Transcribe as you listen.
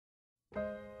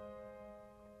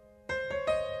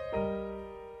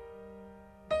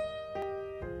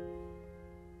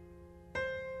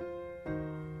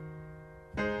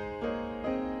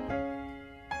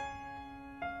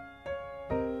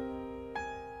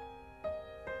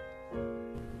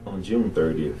On June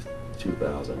 30th,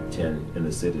 2010, in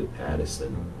the city of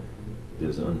Paterson, there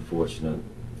was an unfortunate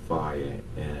fire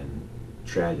and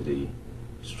tragedy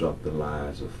struck the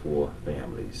lives of 4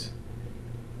 families.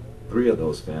 3 of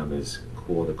those families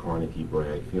called the Carnegie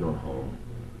Bragg Funeral Home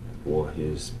for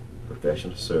his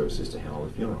professional services to handle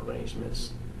the funeral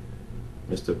arrangements.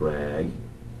 Mr. Bragg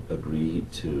agreed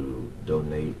to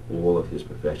donate all of his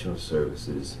professional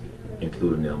services,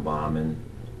 including the embalming,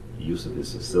 use of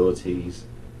his facilities,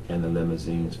 and the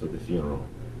limousines for the funeral,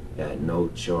 at no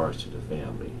charge to the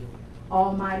family.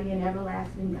 Almighty and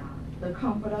everlasting God, the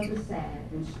comfort of the sad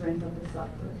and strength of the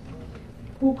sufferers,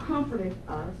 who comforted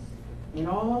us in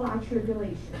all our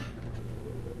tribulation.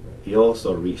 He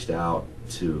also reached out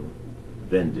to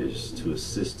vendors to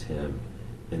assist him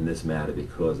in this matter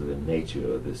because of the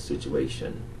nature of this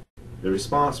situation. The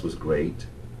response was great.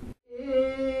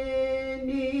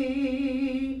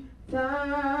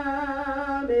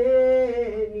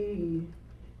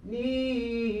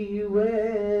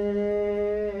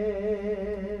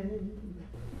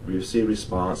 We received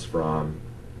response from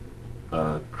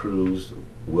Cruz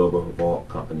Wilbur Vault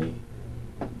Company,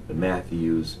 the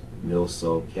Matthews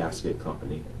Milso Casket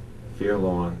Company,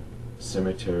 Fairlawn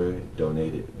Cemetery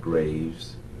donated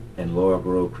graves, and Laurel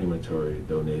Grove Crematory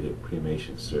donated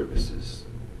cremation services.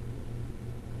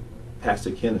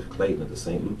 Pastor Kenneth Clayton of the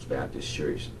St. Luke's Baptist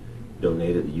Church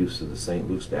donated the use of the St.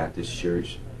 Luke's Baptist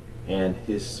Church and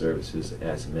his services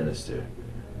as minister,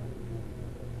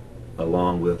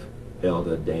 along with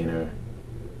Elder Dana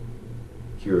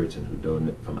Curitan, who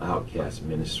donated from Outcast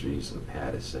Ministries of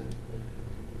Paterson.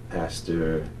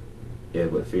 Pastor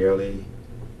Edward Fairley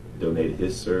donated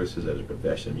his services as a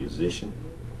professional musician,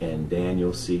 and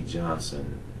Daniel C.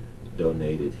 Johnson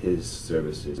donated his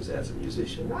services as a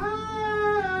musician.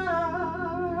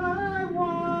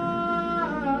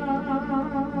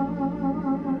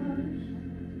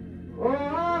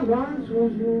 Once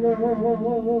was lost,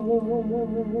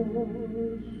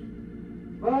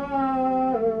 but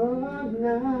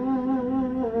now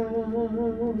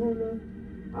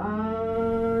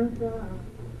I'm found.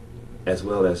 As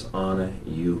well as Honor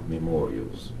You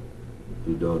Memorials,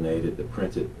 who donated the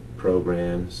printed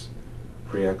programs,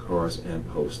 prayer cards, and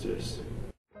posters.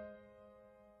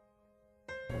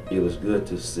 It was good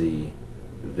to see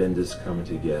vendors coming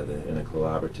together in a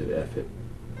collaborative effort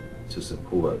to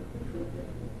support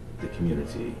the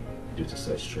community due to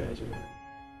such tragedy.